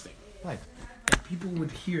Like, And people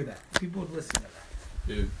would hear that. People would listen to that.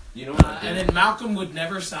 Dude, you know what I did? And then Malcolm would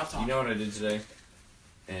never stop talking. You know what I did today?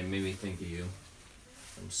 And it made me think of you.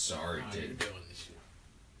 I'm sorry, You're dude. doing this shit.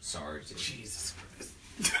 Sorry, dude. Jesus Christ.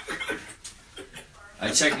 I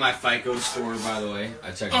checked my FICO score, by the way. I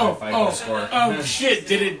checked my FICO score. Oh shit!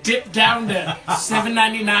 Did it dip down to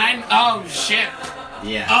 $7.99? Oh shit!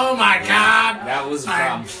 Yeah. Oh my god! That was the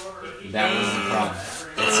problem. That was the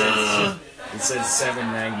problem. It said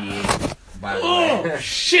 $7.98. By the Oh way.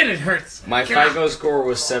 shit! It hurts. My FICO score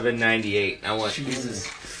was $7.98. I went, Jesus.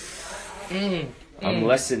 I'm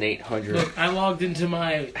less than 800. Look, I logged into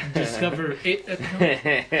my Discover It account,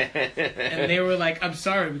 and they were like, "I'm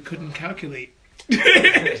sorry, we couldn't calculate."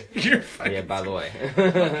 You're fucking Yeah, by the way.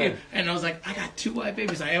 fucking. And I was like, "I got 2 white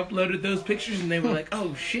babies." I uploaded those pictures, and they were like,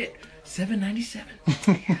 "Oh shit, $7.97."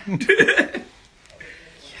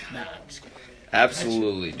 Nah, I'm just kidding.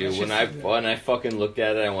 Absolutely, dude. When I fucking looked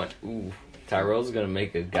at it, I went, ooh, Tyrell's gonna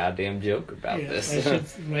make a goddamn joke about this.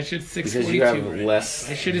 My shit's 642. Because you have less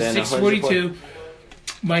My shit is than 642.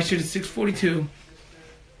 My shit is 642.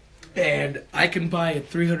 And I can buy a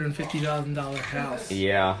 $350,000 house.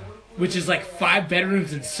 Yeah. Which is like 5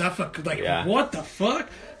 bedrooms in Suffolk. Like, Yeah. what the fuck?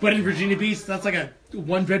 But in Virginia Beach, that's like a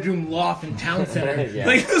 1-bedroom loft in town center. Yeah.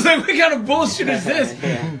 Like, it's like, what kind of bullshit is this?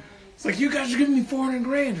 Yeah. It's like, you guys are giving me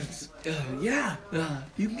 $400,000. It's, yeah.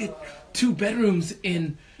 You can get 2 bedrooms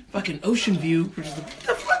in fucking Ocean View. Which is like, what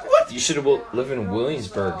the fuck? What? You should have lived in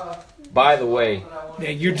Williamsburg. By the way, Yeah,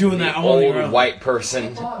 you're doing that the all on old your own. white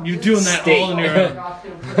person. You're doing that state. all on your own.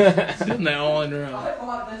 You're doing that all on your own.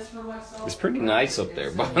 It's pretty nice up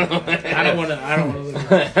there, by the way. I don't want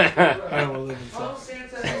to live in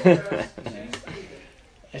Suffolk.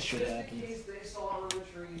 That shit happens.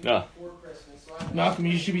 No. Malcolm,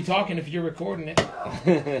 you should be talking if you're recording it.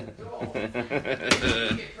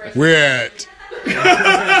 we're at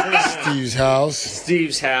Steve's house.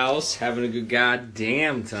 Steve's house, having a good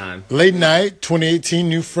goddamn time. Late night, 2018,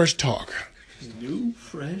 New Fresh Talk. New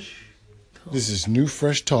fresh This is New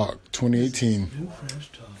Fresh Talk, 2018.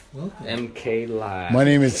 talk. Welcome. MK Live. My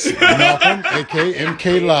name is Malcolm, a.k.a.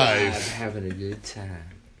 MK Live. Having a good time.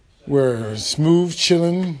 We're smooth,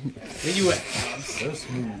 chilling. Where you at? I'm so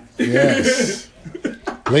smooth. Yes.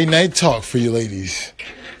 Late night talk for you ladies.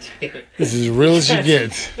 This is as real as you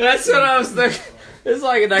get. That's what I was thinking. It's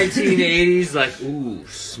like 1980s, like, ooh,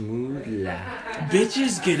 smooth life.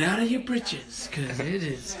 Bitches, get out of your britches, cause it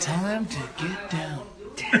is time to get down.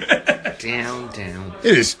 Down.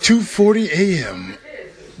 It is 2:40 a.m.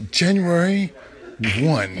 January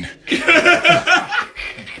 1.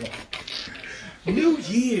 New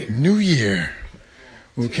year. New Year.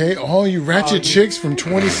 Okay, all you ratchet chicks from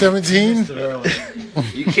 2017.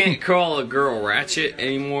 You can't call a girl ratchet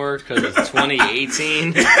anymore because it's 2018.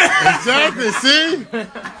 Exactly, see?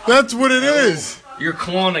 That's what it is. You're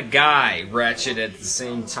calling a guy ratchet at the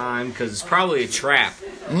same time because it's probably a trap.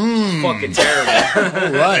 Fucking terrible.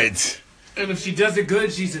 All right. And if she does it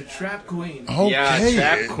good, she's a trap queen. Okay. Yeah,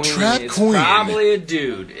 trap queen. Trap It's queen. probably a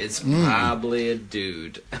dude. It's probably a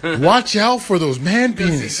dude. Watch out for those man Go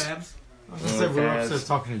see penis. Fabs. I said, we were upstairs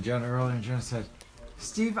talking to Jenna earlier, and Jenna said,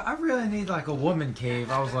 Steve, I really need like a woman cave.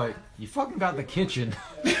 I was like, you fucking got the kitchen.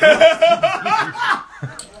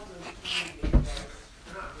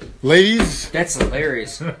 Ladies, That's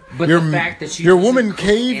hilarious. But your, the fact that she your doesn't woman cook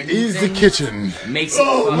cave is the anything kitchen. makes it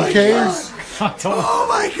fucking Okay? worse. Oh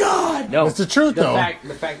my god! No, That's the truth, though.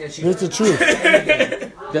 the fact that she That's the truth.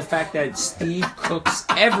 the fact that Steve cooks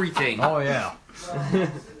everything. Oh, yeah.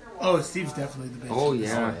 Oh, Steve's definitely the bitch. Oh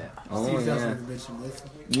yeah. Oh Steve's yeah. definitely the bitch in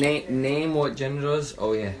this. Name what Jenna does.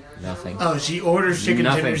 Oh yeah, nothing. Oh, she orders chicken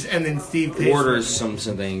Nothing. tenders and then Steve pays Orders for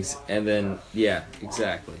some things and then yeah,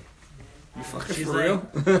 exactly. You fucking She's for real?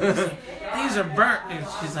 it. These are burnt. And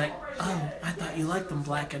she's like, oh, I thought you liked them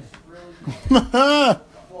blackened.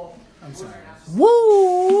 I'm sorry.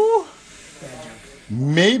 Woo! Bad joke.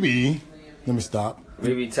 Maybe. Let me stop.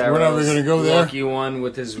 Maybe We're Tyrell's not gonna go there. lucky one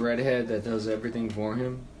with his redhead that does everything for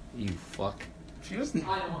him. You fuck. She doesn't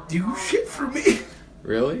do shit for me.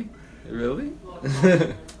 Really? Really?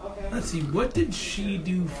 Let's see, what did she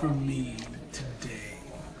do for me today?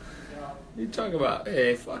 You talk about,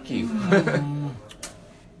 hey, fuck you.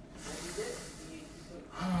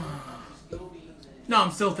 No,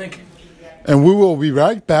 I'm still thinking. And we will be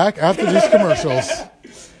right back after these commercials.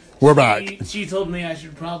 We're back. She told me I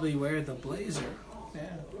should probably wear the blazer. Yeah,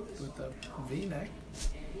 with the V-neck.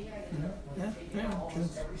 Yeah, true.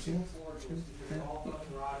 Yeah.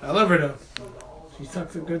 I love her though. She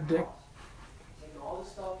sucks a good dick.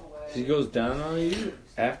 She goes down on you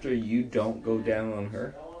after you don't go down on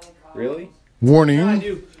her? Really? Warning. I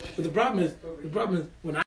do. But the problem is when I